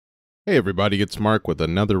Hey everybody, it's Mark with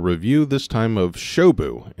another review, this time of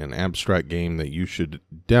Shobu, an abstract game that you should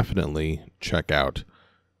definitely check out.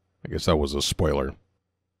 I guess that was a spoiler.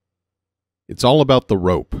 It's all about the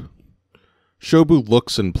rope. Shobu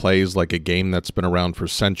looks and plays like a game that's been around for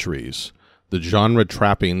centuries. The genre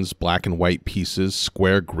trappings, black and white pieces,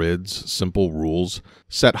 square grids, simple rules,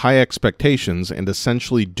 set high expectations and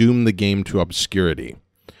essentially doom the game to obscurity.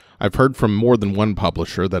 I've heard from more than one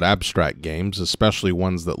publisher that abstract games, especially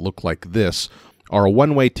ones that look like this, are a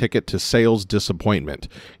one-way ticket to sales disappointment,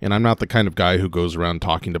 and I'm not the kind of guy who goes around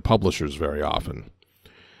talking to publishers very often.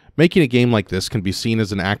 Making a game like this can be seen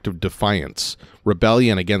as an act of defiance,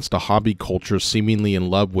 rebellion against a hobby culture seemingly in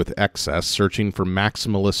love with excess, searching for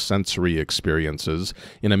maximalist sensory experiences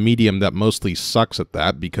in a medium that mostly sucks at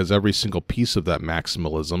that because every single piece of that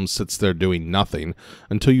maximalism sits there doing nothing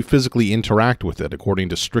until you physically interact with it according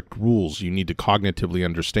to strict rules you need to cognitively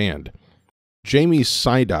understand. Jamie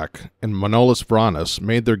Sidak and Manolis Vranas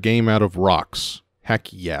made their game out of rocks. Heck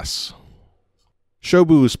yes.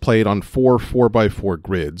 Shobu is played on 4 4x4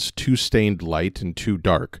 grids, 2 stained light and 2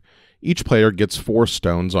 dark. Each player gets 4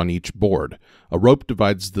 stones on each board. A rope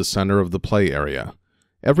divides the center of the play area.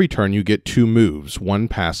 Every turn you get 2 moves, 1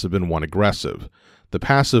 passive and 1 aggressive. The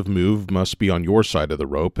passive move must be on your side of the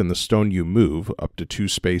rope, and the stone you move, up to 2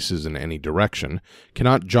 spaces in any direction,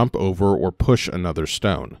 cannot jump over or push another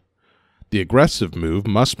stone. The aggressive move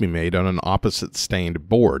must be made on an opposite stained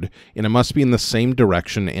board, and it must be in the same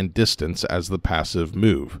direction and distance as the passive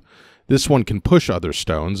move. This one can push other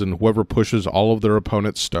stones, and whoever pushes all of their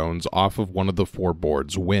opponent's stones off of one of the 4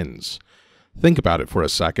 boards wins. Think about it for a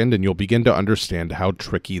second, and you'll begin to understand how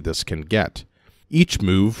tricky this can get. Each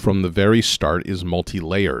move from the very start is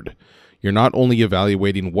multi-layered. You're not only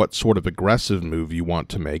evaluating what sort of aggressive move you want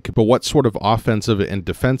to make, but what sort of offensive and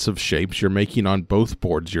defensive shapes you're making on both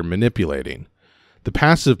boards you're manipulating. The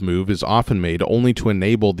passive move is often made only to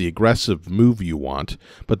enable the aggressive move you want,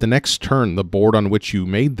 but the next turn the board on which you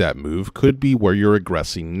made that move could be where you're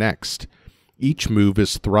aggressing next. Each move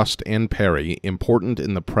is thrust and parry, important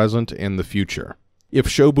in the present and the future. If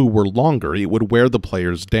Shobu were longer, it would wear the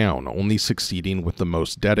players down, only succeeding with the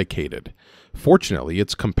most dedicated. Fortunately,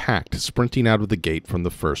 it's compact, sprinting out of the gate from the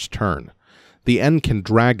first turn. The end can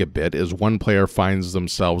drag a bit as one player finds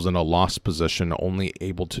themselves in a lost position, only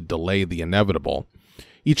able to delay the inevitable.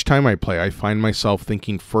 Each time I play, I find myself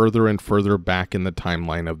thinking further and further back in the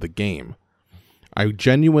timeline of the game. I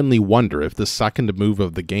genuinely wonder if the second move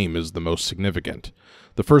of the game is the most significant.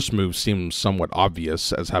 The first move seems somewhat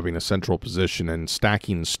obvious, as having a central position and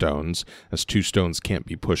stacking stones, as 2 stones can't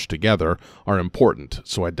be pushed together, are important,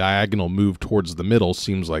 so a diagonal move towards the middle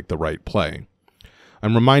seems like the right play.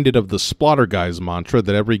 I'm reminded of the Splotter Guy's mantra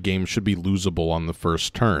that every game should be losable on the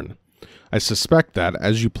first turn. I suspect that,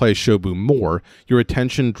 as you play Shobu more, your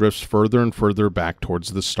attention drifts further and further back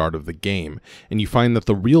towards the start of the game, and you find that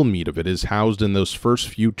the real meat of it is housed in those first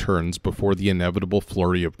few turns before the inevitable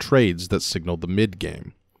flurry of trades that signal the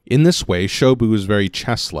mid-game. In this way, Shobu is very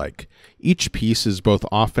chess-like. Each piece is both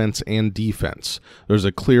offense and defense. There's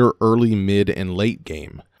a clear early, mid, and late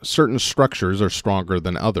game. Certain structures are stronger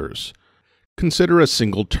than others. Consider a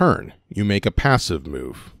single turn. You make a passive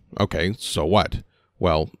move. Okay, so what?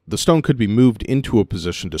 Well, the stone could be moved into a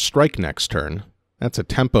position to strike next turn. That's a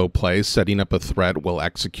tempo play, setting up a threat while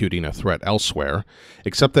executing a threat elsewhere,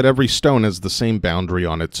 except that every stone has the same boundary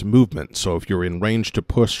on its movement, so if you're in range to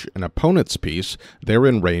push an opponent's piece, they're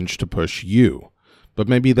in range to push you. But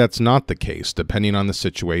maybe that's not the case, depending on the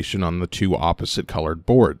situation on the 2 opposite colored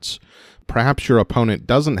boards. Perhaps your opponent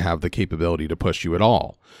doesn't have the capability to push you at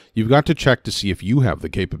all. You've got to check to see if you have the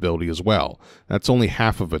capability as well. That's only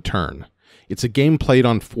half of a turn. It's a game played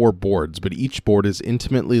on 4 boards, but each board is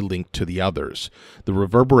intimately linked to the others. The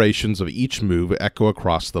reverberations of each move echo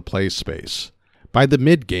across the play space. By the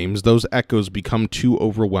mid-games, those echoes become too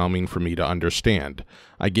overwhelming for me to understand.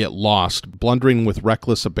 I get lost, blundering with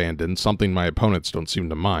reckless abandon, something my opponents don't seem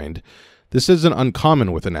to mind. This isn't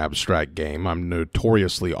uncommon with an abstract game. I'm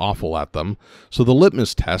notoriously awful at them, so the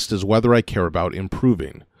litmus test is whether I care about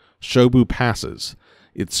improving. Shobu passes.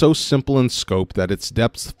 It's so simple in scope that its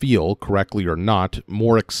depths feel, correctly or not,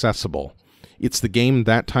 more accessible. It's the game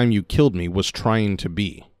That Time You Killed Me was trying to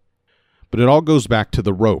be. But it all goes back to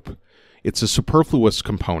the rope. It's a superfluous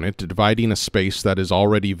component dividing a space that is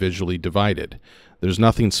already visually divided. There's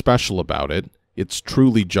nothing special about it. It's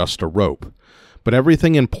truly just a rope. But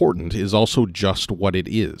everything important is also just what it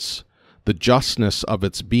is. The justness of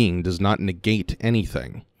its being does not negate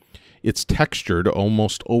anything. It's textured,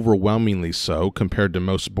 almost overwhelmingly so, compared to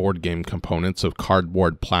most board game components of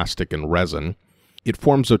cardboard, plastic, and resin. It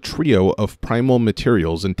forms a trio of primal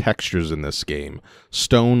materials and textures in this game: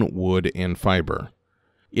 stone, wood, and fiber.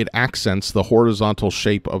 It accents the horizontal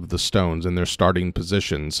shape of the stones in their starting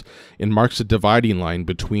positions and marks a dividing line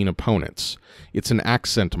between opponents. It's an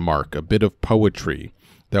accent mark, a bit of poetry,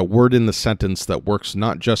 that word in the sentence that works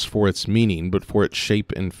not just for its meaning, but for its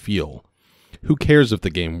shape and feel. Who cares if the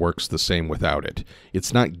game works the same without it?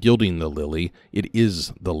 It's not gilding the lily, it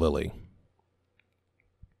is the lily.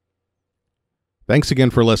 Thanks again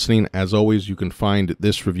for listening. As always, you can find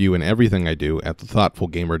this review and everything I do at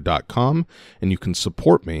thethoughtfulgamer.com, and you can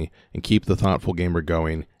support me and keep The Thoughtful Gamer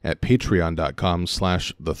going at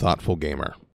patreon.com/thethoughtfulgamer.